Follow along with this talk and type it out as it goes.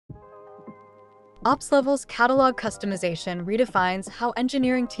OpsLevel's catalog customization redefines how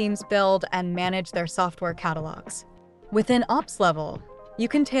engineering teams build and manage their software catalogs. Within OpsLevel, you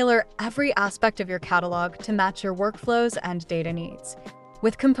can tailor every aspect of your catalog to match your workflows and data needs.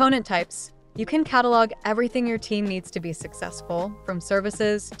 With component types, you can catalog everything your team needs to be successful, from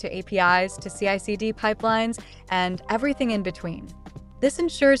services to APIs to CI/CD pipelines and everything in between. This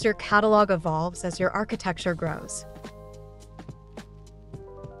ensures your catalog evolves as your architecture grows.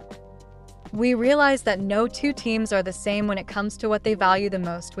 We realize that no two teams are the same when it comes to what they value the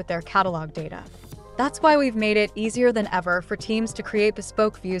most with their catalog data. That's why we've made it easier than ever for teams to create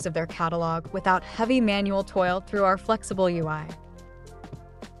bespoke views of their catalog without heavy manual toil through our flexible UI.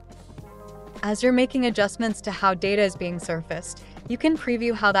 As you're making adjustments to how data is being surfaced, you can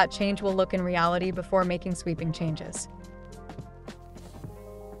preview how that change will look in reality before making sweeping changes.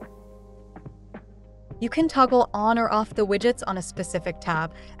 You can toggle on or off the widgets on a specific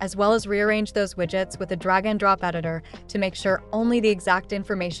tab, as well as rearrange those widgets with a drag-and-drop editor to make sure only the exact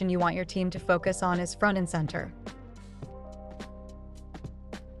information you want your team to focus on is front and center.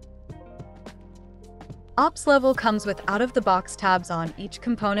 OpsLevel comes with out-of-the-box tabs on each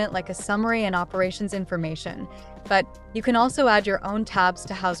component like a summary and operations information, but you can also add your own tabs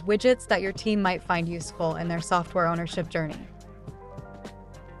to house widgets that your team might find useful in their software ownership journey.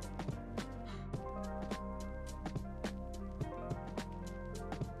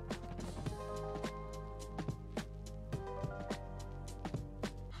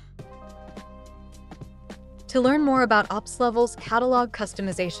 To learn more about OpsLevel's catalog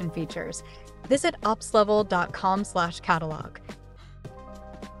customization features, visit opslevel.com/catalog.